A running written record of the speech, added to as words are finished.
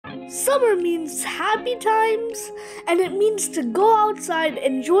Summer means happy times, and it means to go outside,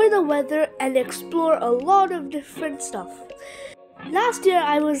 enjoy the weather, and explore a lot of different stuff. Last year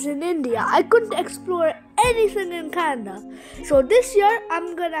I was in India. I couldn't explore anything in Canada. So this year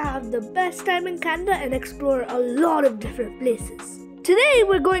I'm gonna have the best time in Canada and explore a lot of different places. Today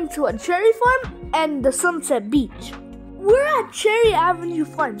we're going to a cherry farm and the Sunset Beach. We're at Cherry Avenue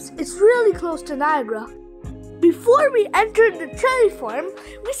Farms. It's really close to Niagara. Before we entered the cherry farm,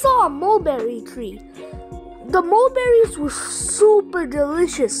 we saw a mulberry tree. The mulberries were super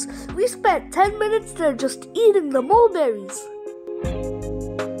delicious. We spent 10 minutes there just eating the mulberries.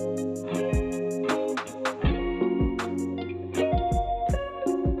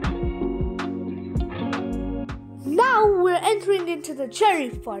 Now we're entering into the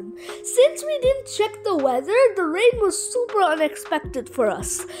cherry farm. Since we didn't check the weather, the rain was super unexpected for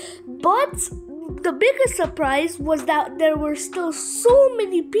us. But the biggest surprise was that there were still so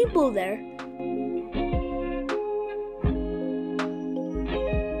many people there.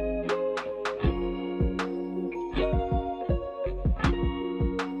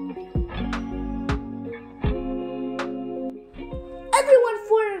 Everyone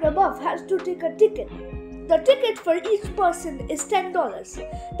 4 and above has to take a ticket. The ticket for each person is $10.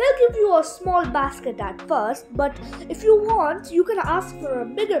 They'll give you a small basket at first, but if you want, you can ask for a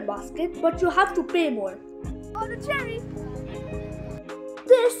bigger basket, but you have to pay more. Oh, the cherry!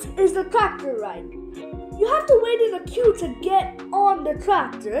 This is the tractor ride. You have to wait in a queue to get on the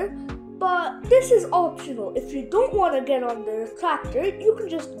tractor, but this is optional. If you don't want to get on the tractor, you can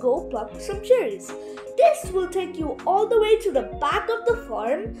just go pluck some cherries. This will take you all the way to the back of the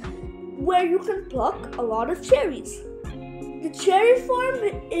farm, where you can pluck a lot of cherries. The cherry farm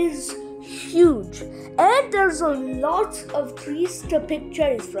is huge and there's a lot of trees to pick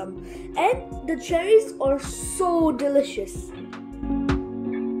cherries from, and the cherries are so delicious.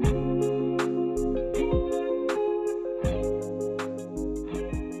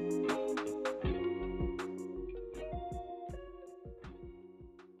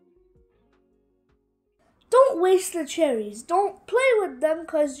 Don't waste the cherries. Don't play with them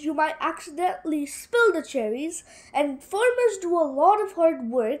because you might accidentally spill the cherries, and farmers do a lot of hard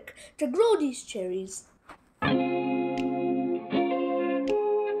work to grow these cherries.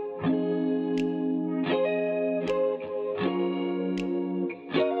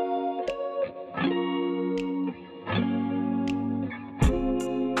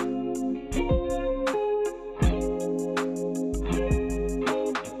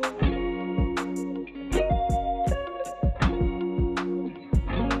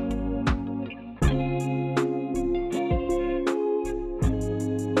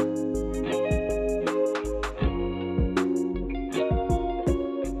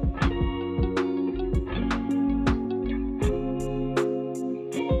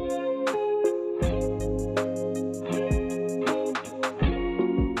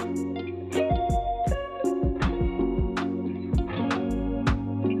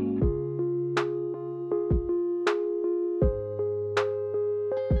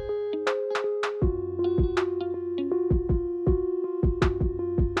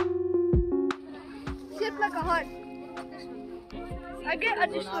 Like a heart. I get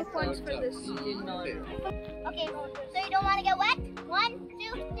additional points for this. Okay, so you don't want to get wet? 1,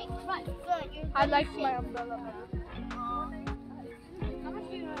 2, 3, run. Good. I like my umbrella better.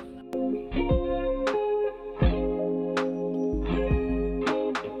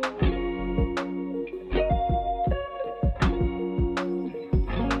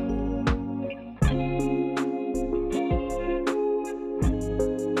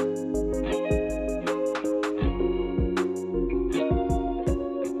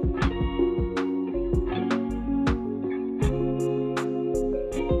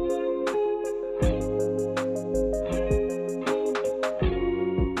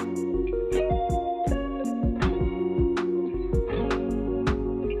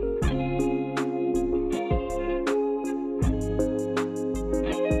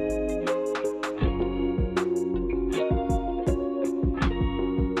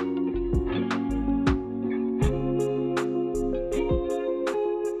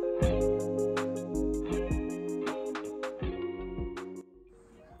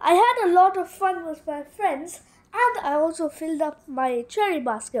 I had a lot of fun with my friends, and I also filled up my cherry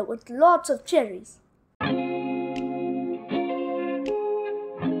basket with lots of cherries.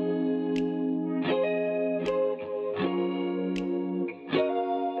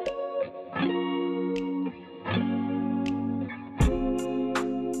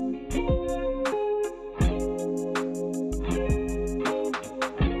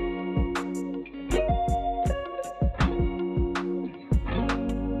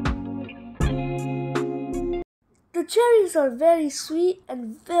 cherries are very sweet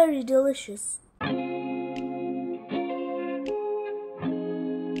and very delicious.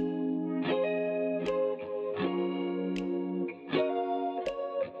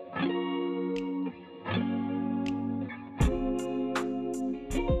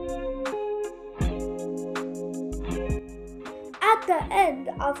 At the end,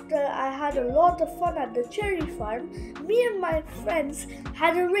 after I had a lot of fun at the cherry farm, me and my friends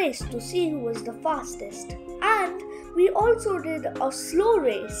had a race to see who was the fastest. And we also did a slow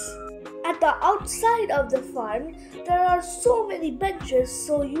race. At the outside of the farm, there are so many benches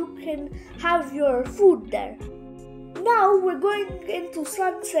so you can have your food there. Now we're going into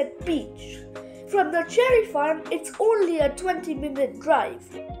Sunset Beach. From the cherry farm, it's only a 20-minute drive.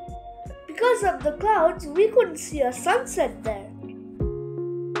 Because of the clouds, we couldn't see a sunset there.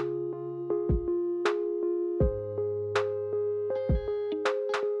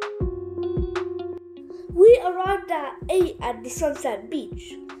 We arrived at 8 at the Sunset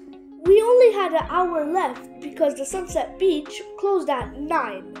Beach. We only had an hour left because the Sunset Beach closed at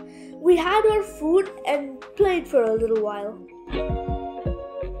 9. We had our food and played for a little while.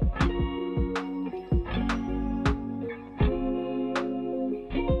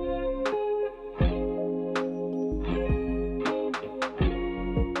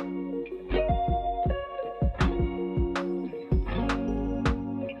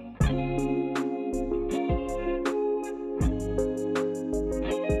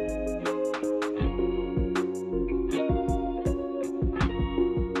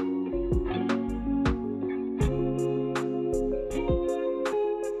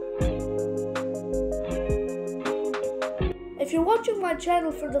 If you're watching my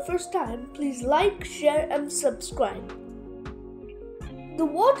channel for the first time, please like, share and subscribe. The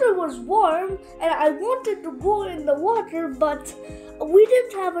water was warm and I wanted to go in the water, but we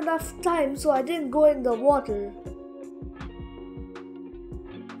didn't have enough time, so I didn't go in the water.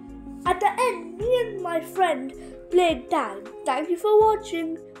 At the end, me and my friend played tag. Thank you for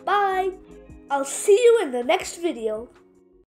watching. Bye. I'll see you in the next video.